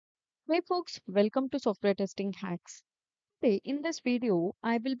Hey folks, welcome to Software Testing Hacks. Today, in this video,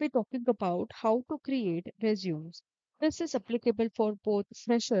 I will be talking about how to create resumes. This is applicable for both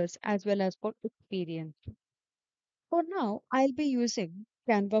freshers as well as for experienced. For now, I'll be using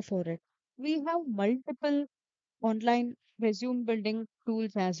Canva for it. We have multiple online resume building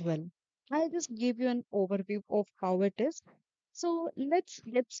tools as well. I'll just give you an overview of how it is. So let's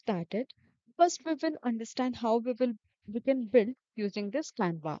get started. First, we will understand how we can build using this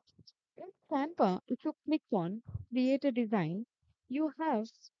Canva. In Canva, if you click on create a design, you have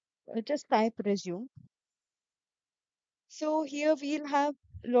just type resume. So here we'll have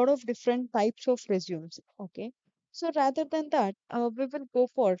a lot of different types of resumes. Okay. So rather than that, we will go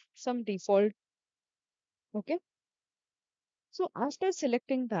for some default. Okay. So after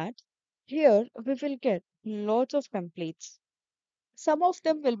selecting that, here we will get lots of templates. Some of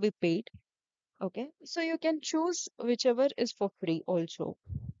them will be paid. Okay. So you can choose whichever is for free also.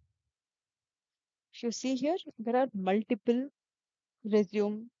 If you see here, there are multiple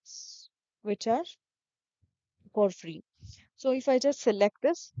resumes which are for free. So if I just select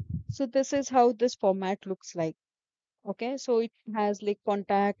this, so this is how this format looks like. Okay, so it has like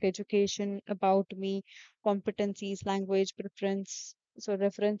contact, education, about me, competencies, language preference, so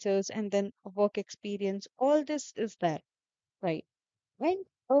references, and then work experience. All this is there, right? And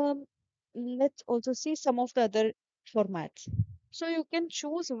let's also see some of the other formats. So you can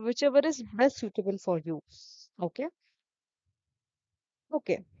choose whichever is best suitable for you. Okay,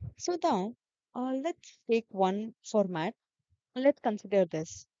 okay. So now let's take one format. Let's consider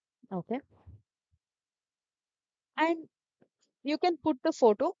this. Okay, and you can put the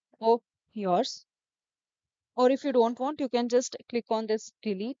photo of yours, or if you don't want, you can just click on this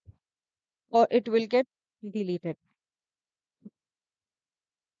delete, or it will get deleted.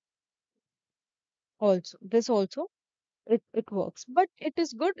 Also, this also it works, but it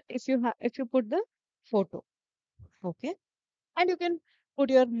is good if you have if you put the photo. Okay, and you can put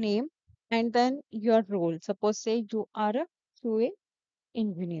your name and then your role. Suppose say you are a QA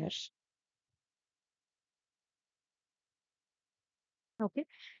engineer. Okay,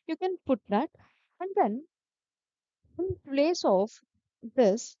 you can put that, and then in place of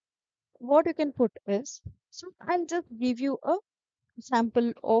this, what you can put is, so I'll just give you a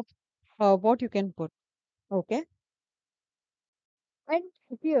sample of what you can put. Okay. And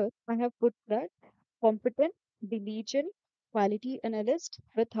here I have put that competent, diligent, quality analyst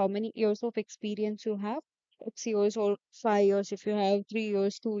with how many years of experience you have. 6 years or 5 years. If you have 3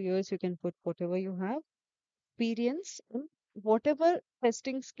 years, 2 years, you can put whatever you have. Experience in whatever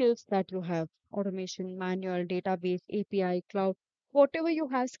testing skills that you have, automation, manual, database, API, cloud, whatever you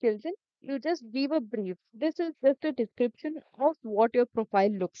have skills in, you just give a brief. This is just a description of what your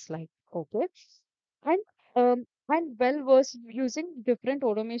profile looks like. Okay. And well versed using different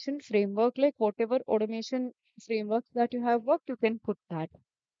automation framework, like whatever automation frameworks that you have worked, you can put that.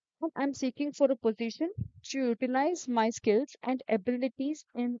 And I'm seeking for a position to utilize my skills and abilities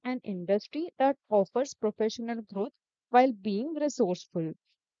in an industry that offers professional growth while being resourceful.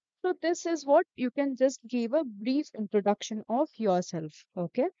 So this is what you can just give a brief introduction of yourself.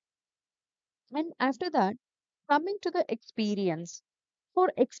 Okay. And after that, coming to the experience. For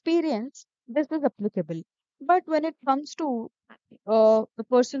experience, this is applicable. But when it comes to the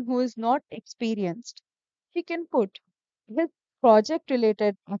person who is not experienced, he can put his project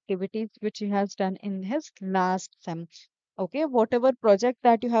related activities which he has done in his last sem. Okay, whatever project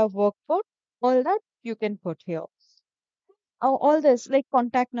that you have worked for, all that you can put here. All this like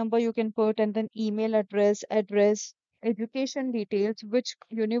contact number you can put, and then email address, education details, which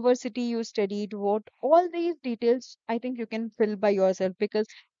university you studied, what all these details I think you can fill by yourself, because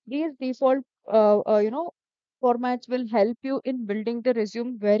these default formats will help you in building the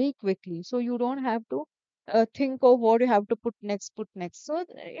resume very quickly, so you don't have to think of what you have to put next. So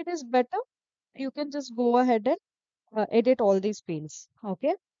it is better, you can just go ahead and edit all these fields.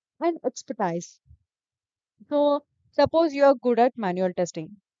 Okay. And expertise. So suppose you are good at manual testing.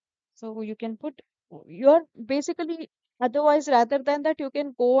 So you can put your basically, otherwise rather than that, you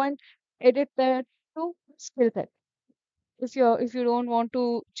can go and edit that to skill set. If you don't want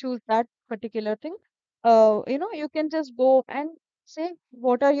to choose that particular thing, you can just go and say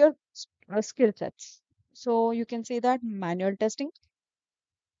what are your skill sets. So you can say that manual testing.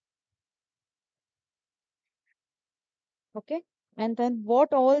 Okay. And then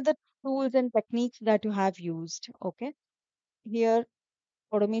what all the tools and techniques that you have used. Okay. Here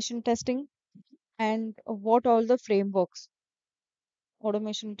automation testing, and what all the frameworks,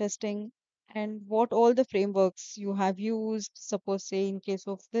 automation testing, and what all the frameworks you have used. Suppose, say, in case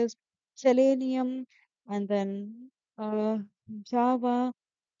of this, Selenium, and then uh, Java.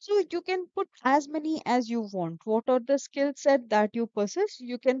 So you can put as many as you want. What are the skill set that you possess?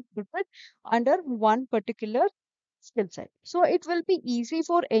 You can put it under one particular skill set. So it will be easy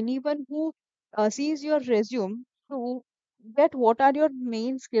for anyone who sees your resume to get what are your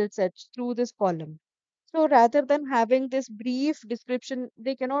main skill sets through this column. So rather than having this brief description,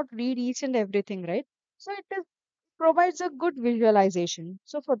 they cannot read each and everything, right? So it is provides a good visualization.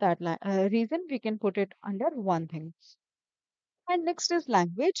 So for that reason, we can put it under one thing. And next is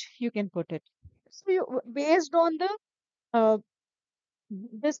language. You can put it. So you based on the uh,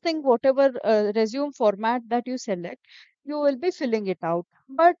 this thing, whatever resume format that you select, you will be filling it out.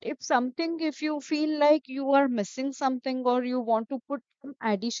 But if you feel like you are missing something or you want to put some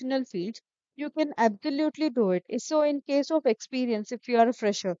additional fields, you can absolutely do it. So in case of experience, if you are a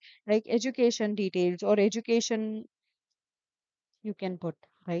fresher, like education details or education, you can put,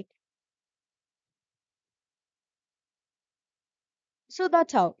 right? So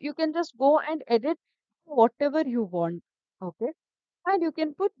that's how you can just go and edit whatever you want. Okay. And you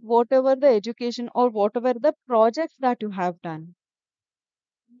can put whatever the education or whatever the projects that you have done.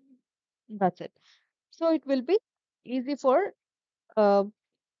 That's it. So it will be easy for uh,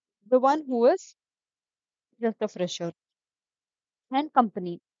 the one who is just a fresher. And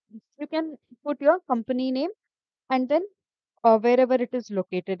company. You can put your company name and then wherever it is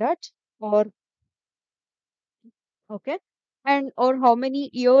located at, or okay, and or how many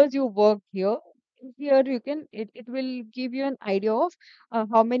years you worked here. Here you can it will give you an idea of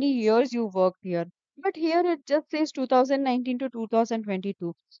how many years you worked here. But here it just says 2019 to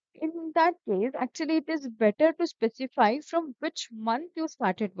 2022. In that case, actually it is better to specify from which month you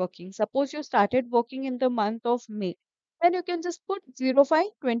started working. Suppose you started working in the month of May, then you can just put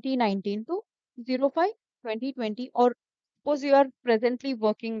 05/2019 to 05/2020, or suppose you are presently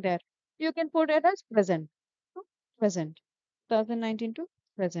working there, you can put it as present to present, 2019 to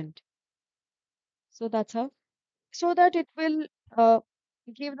present. So that's how, so that it will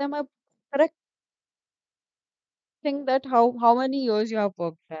give them a correct thing that how many years you have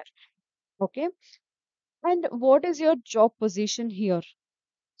worked there. Okay. And what is your job position here?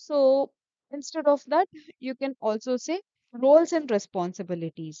 So instead of that, you can also say roles and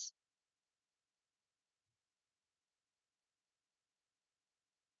responsibilities.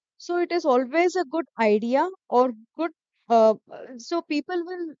 So it is always a good idea or good. So people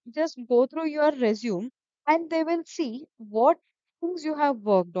will just go through your resume and they will see what things you have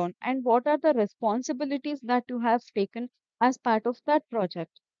worked on and what are the responsibilities that you have taken as part of that project.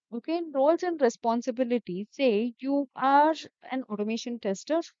 Okay, in roles and responsibilities, say you are an automation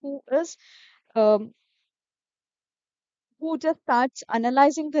tester um, who just starts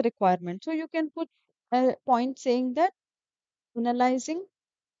analyzing the requirement. So you can put a point saying that analyzing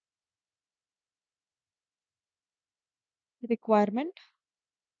requirement.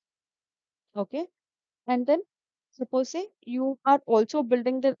 Okay. And then suppose say you are also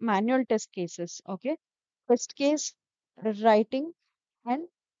building the manual test cases. Okay. Test case writing and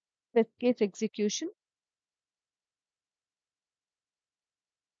test case execution.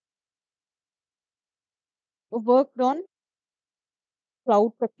 Worked on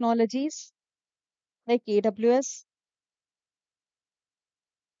cloud technologies like AWS,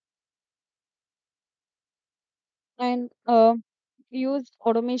 and used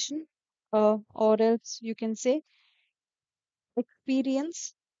automation, or else you can say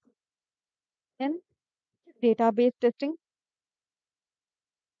experience in database testing.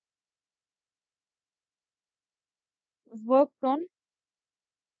 Worked on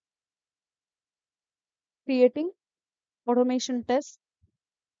creating automation tests.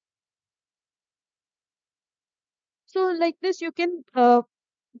 So like this you can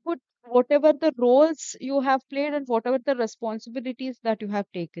put whatever the roles you have played and whatever the responsibilities that you have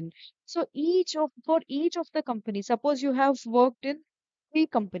taken. So for each of the companies, suppose you have worked in three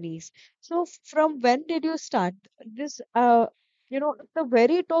companies. So from when did you start this? At the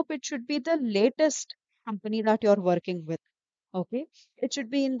very top, it should be the latest company that you're working with. Okay, it should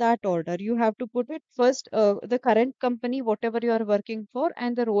be in that order. You have to put it first, the current company, whatever you are working for,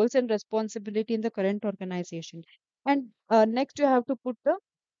 and the roles and responsibility in the current organization. And next, you have to put the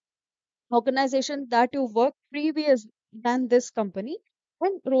organization that you worked previous than this company,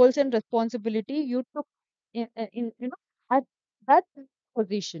 and roles and responsibility you took at that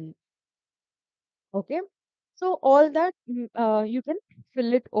position. Okay, so all that you can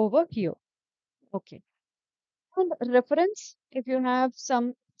fill it over here. Okay, and reference, if you have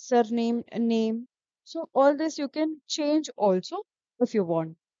some surname, name, so all this you can change also if you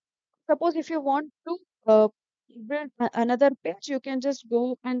want. Suppose if you want to build another page, you can just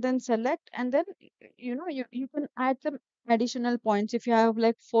go and then select, and then you can add them additional points. If you have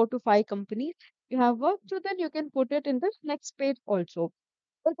like 4 to 5 companies you have worked, so then you can put it in the next page also.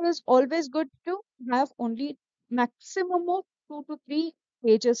 It is always good to have only maximum of 2 to 3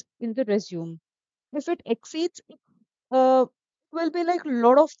 pages in the resume. If it exceeds, it will be like a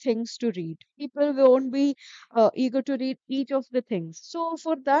lot of things to read. People won't be eager to read each of the things. So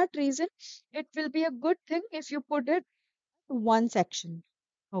for that reason, it will be a good thing if you put it one section.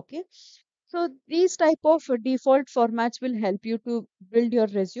 Okay. So these type of default formats will help you to build your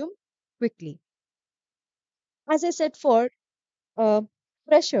resume quickly. As I said, for uh,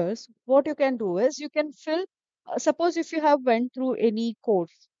 freshers, what you can do is you can fill, suppose if you have went through any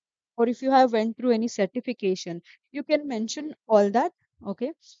course or if you have went through any certification, you can mention all that,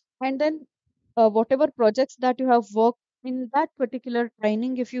 okay? And then whatever projects that you have worked in that particular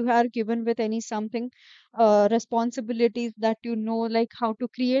training, if you are given with any something responsibilities that you know, like how to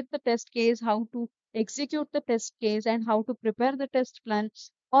create the test case, how to execute the test case, and how to prepare the test plan,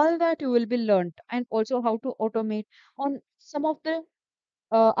 all that you will be learned, and also how to automate on some of the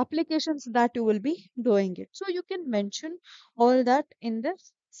applications that you will be doing it. So you can mention all that in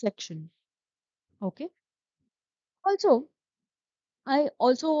this section. Okay. Also, I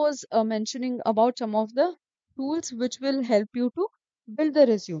also was mentioning about some of the tools which will help you to build the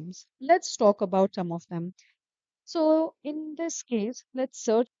resumes. Let's talk about some of them. So in this case, let's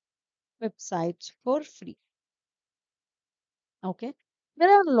search websites for free. Okay. There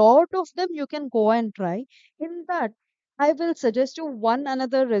are a lot of them you can go and try. In that, I will suggest you one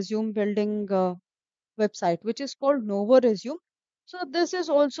another resume building website, which is called Novo Resume. So this is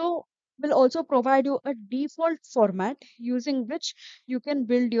also will also provide you a default format using which you can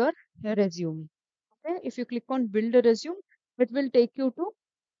build your resume. Okay, if you click on build a resume, it will take you to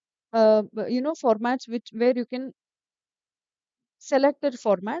formats which where you can select the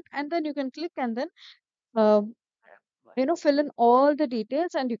format and then you can click and then uh, fill in all the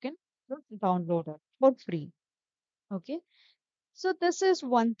details and you can just download it for free. Okay, so this is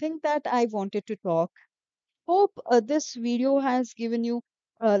one thing that I wanted to talk. Hope this video has given you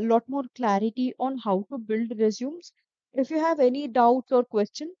a lot more clarity on how to build resumes. If you have any doubts or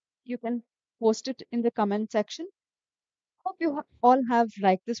question, you can post it in the comment section. Hope you all have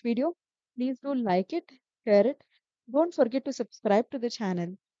liked this video. Please do like it, share it. Don't forget to subscribe to the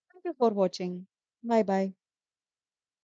channel. Thank you for watching. Bye bye.